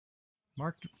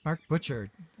Mark Butcher,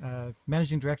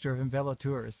 Managing Director of Imvelo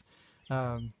Tours.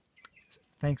 Um,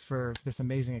 Thanks for this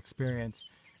amazing experience.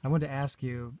 I wanted to ask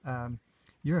you,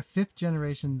 you're a fifth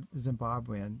generation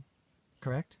Zimbabwean,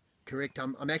 correct? Correct.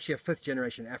 I'm actually a fifth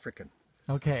generation African.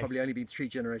 I've Okay. probably only been three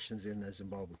generations in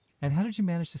Zimbabwe. And how did you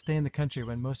manage to stay in the country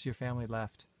when most of your family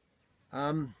left?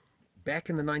 Um,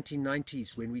 Back in the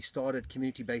 1990s, when we started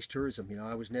community-based tourism,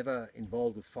 I was never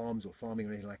involved with farms or farming or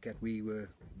anything like that. We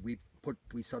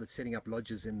started setting up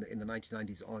lodges in the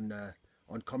 1990s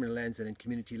on communal lands and in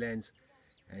community lands,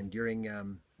 and during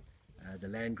the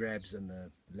land grabs and the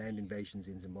land invasions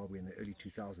in Zimbabwe in the early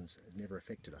 2000s, it never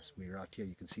affected us. We were out here.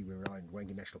 You can see we were in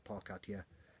Wangi National Park out here,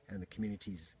 and the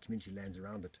community lands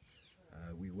around it.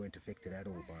 We weren't affected at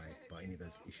all by any of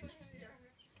those issues.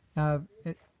 Uh,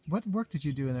 it, what work did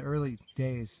you do in the early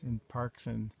days in parks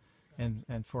and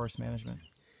forest management?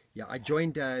 Yeah, I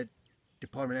joined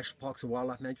Department of National Parks and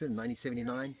Wildlife Management in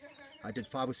 1979. I did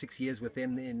 5 or 6 years with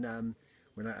them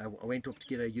when I went off to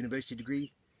get a university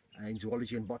degree in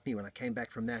zoology and botany. When I came back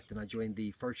from that, then I joined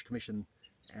the Forestry Commission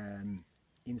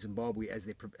in Zimbabwe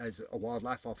as a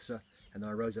wildlife officer, and then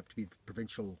I rose up to be the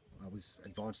provincial. I was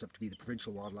advanced up to be the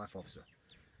provincial wildlife officer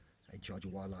in charge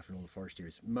of wildlife in all the forest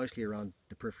areas, mostly around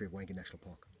the periphery of Wangi National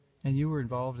Park. And you were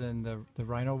involved in the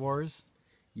rhino wars?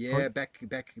 Yeah, Or, back in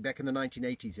the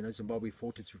 1980s, Zimbabwe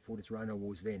fought its rhino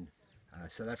wars then.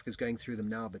 South Africa's going through them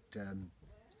now, but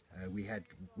we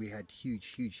had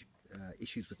huge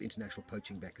issues with international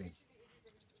poaching back then.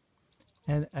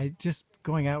 and I just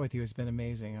going out with you has been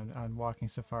amazing on walking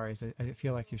safaris. I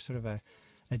feel like you're sort of a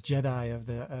Jedi of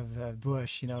the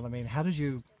bush. You know what I mean? How did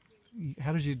you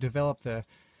develop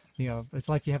it's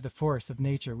like you have the force of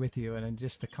nature with you, and then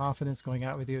just the confidence going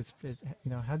out with you.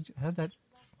 How'd that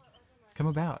come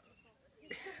about?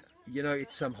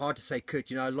 It's hard to say,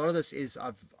 Kurt. A lot of this is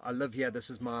I live here. This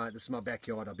is my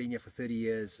backyard. I've been here for 30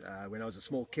 years. When I was a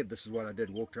small kid, this is what I did: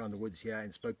 walked around the woods here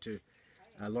and spoke to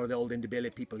a lot of the old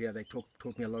Ndebele people here. They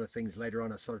taught me a lot of things. Later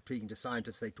on, I started speaking to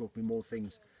scientists. They taught me more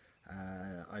things.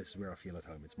 This is where I feel at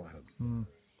home. It's my home.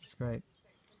 That's great.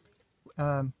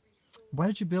 Um, why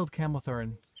did you build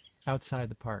Camelthorne outside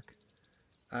the park?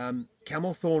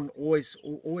 Camelthorne,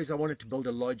 always I wanted to build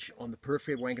a lodge on the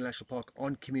periphery of Wangi National Park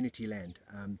on community land.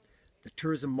 The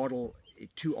tourism model,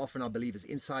 too often I believe, is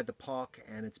inside the park,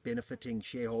 and it's benefiting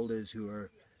shareholders who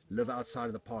live outside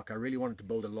of the park. I really wanted to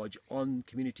build a lodge on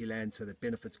community land so that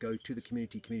benefits go to the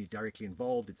community directly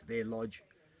involved. It's their lodge,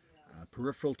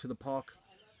 peripheral to the park.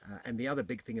 And the other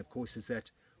big thing, of course, is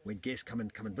that when guests come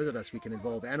and visit us, we can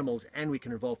involve animals and we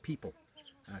can involve people.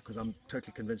 Because I'm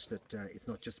totally convinced that it's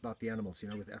not just about the animals.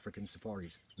 With African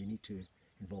safaris, we need to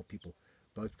involve people,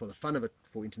 both for the fun of it,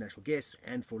 for international guests,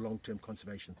 and for long-term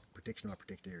conservation, protection of our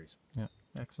protected areas. Yeah,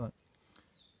 excellent.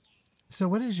 So,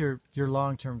 what is your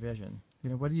long-term vision?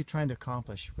 What are you trying to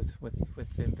accomplish with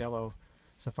the Imvelo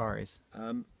safaris?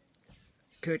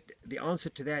 Kurt, the answer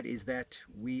to that is that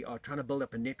we are trying to build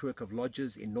up a network of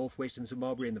lodges in northwestern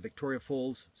Zimbabwe, in the Victoria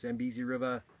Falls, Zambezi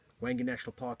River, Wangi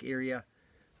National Park area,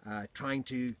 trying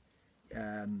to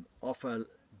offer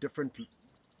different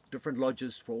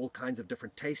lodges for all kinds of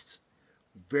different tastes.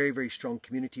 Very strong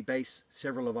community base.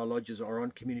 Several of our lodges are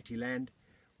on community land.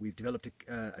 We've developed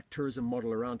a tourism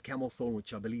model around Camelthorne,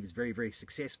 which I believe is very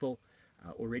successful.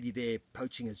 Already there,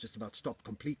 poaching has just about stopped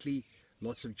completely.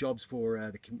 Lots of jobs for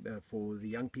the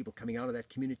young people coming out of that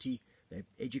community. They're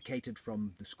educated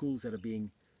from the schools that are being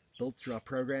built through our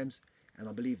programs. And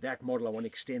I believe that model, I want to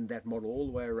extend that model all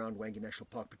the way around Wangi National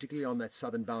Park, particularly on that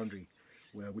southern boundary,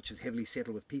 which is heavily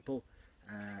settled with people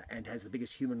and has the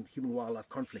biggest human-wildlife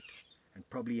conflict. And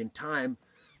probably in time,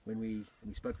 when we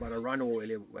spoke about our rhino war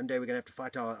earlier, one day we're going to have to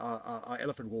fight our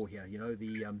elephant war here.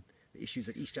 The issues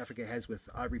that East Africa has with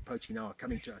ivory poaching now are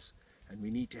coming to us, and we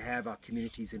need to have our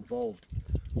communities involved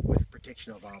with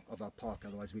protection of our park.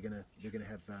 Otherwise, we're going to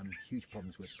have huge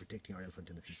problems with protecting our elephant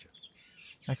in the future.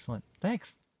 Excellent.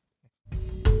 Thanks.